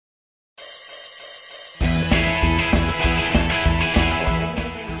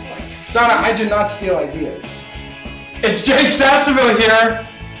Donna, I do not steal ideas. It's Jake Sasseville here.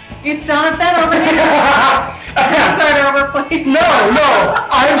 It's Donna Fenn over here. Start over, please. No,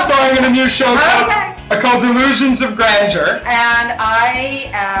 I'm starring in a new show called Delusions of Grandeur. And I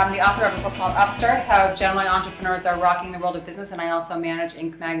am the author of a book called Upstarts, How Gentlemen Entrepreneurs Are Rocking the World of Business, and I also manage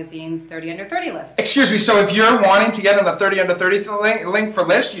Inc. Magazine's 30 Under 30 list. Excuse me, so if you're wanting to get on the 30 Under 30 link for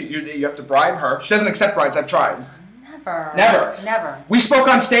list, you have to bribe her. She doesn't accept bribes, I've tried. Never. We spoke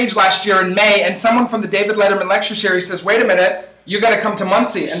on stage last year in May, and someone from the David Letterman lecture series says, wait a minute, you got to come to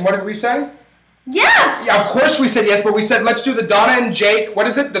Muncie. And what did we say? Yes! Yeah, of course we said yes, but we said let's do the Donna and Jake, what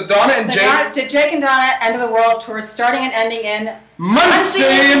is it? The Donna and Jake? Jake and Donna End of the World tour starting and ending in Muncie,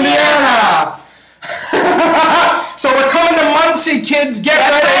 Indiana! So we're coming to Muncie, kids, get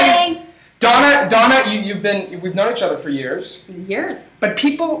ready! Donna, we've known each other for years. Years. But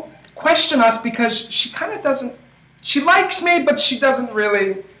people question us because she kind of doesn't, she likes me, but she doesn't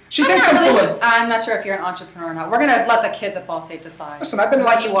really, I'm not sure if you're an entrepreneur or not. We're going to let the kids at Ball State decide. Listen, I've been an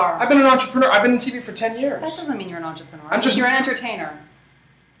entrepreneur. I've been in TV for 10 years. That doesn't mean you're an entrepreneur. You're an entertainer.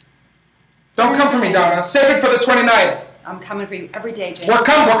 Don't come for me, Donna. Save it for the 29th. I'm coming for you every day, Jake. We're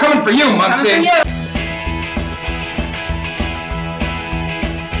coming for you, Muncie.